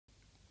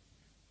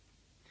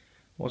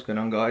What's going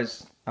on,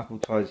 guys? Apple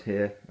Ties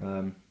here.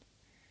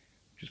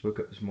 Just woke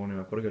up this morning.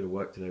 I've got to go to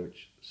work today,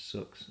 which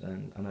sucks,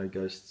 and I know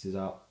Ghosts is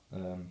out.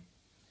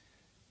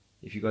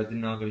 If you guys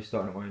didn't know, I'm going to be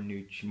starting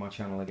up my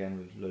channel again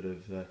with a load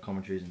of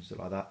commentaries and stuff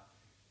like that.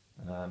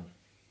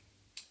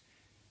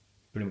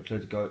 Pretty much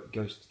loads of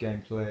Ghosts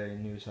gameplay,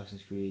 new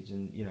Assassin's Creeds,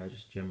 and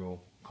just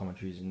general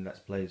commentaries and Let's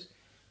Plays,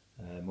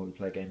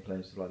 multiplayer gameplay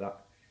and stuff like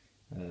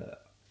that.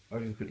 I'll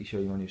just quickly show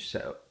you my new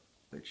setup,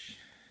 which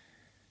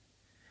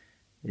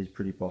is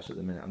pretty boss at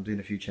the minute. I'm doing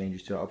a few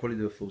changes to it. I'll probably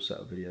do a full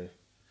setup video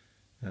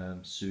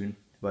soon,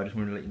 but I just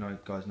wanted to let you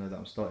guys know that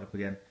I'm starting up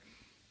again.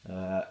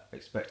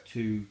 Expect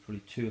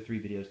probably two or three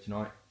videos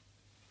tonight.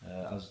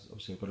 As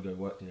obviously I've got to go to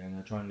work today. I'm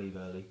going to try and leave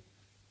early.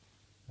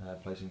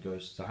 Play some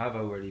Ghosts. I have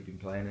already been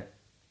playing it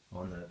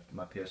on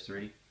my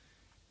PS3,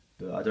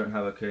 but I don't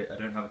have a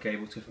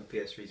cable to from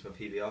PS3 to my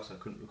PVR, so I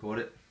couldn't record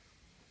it.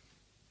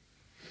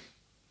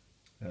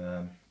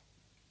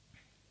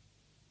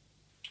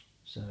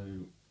 So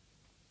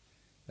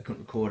I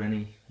couldn't record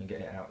any and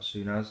get it out as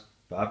soon as,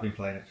 but I've been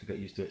playing it to get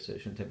used to it, so it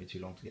shouldn't take me too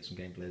long to get some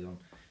gameplays on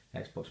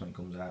Xbox when it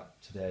comes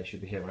out. Today I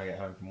should be here when I get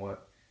home from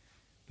work.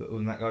 But other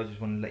than that, guys, I just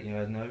wanted to let you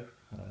guys know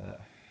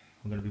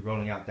I'm going to be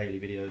rolling out daily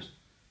videos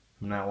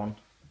from now on,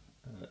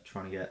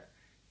 trying to get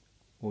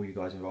all you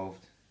guys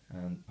involved,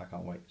 and I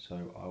can't wait. So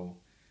I'll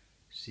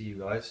see you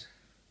guys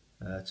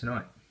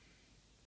tonight.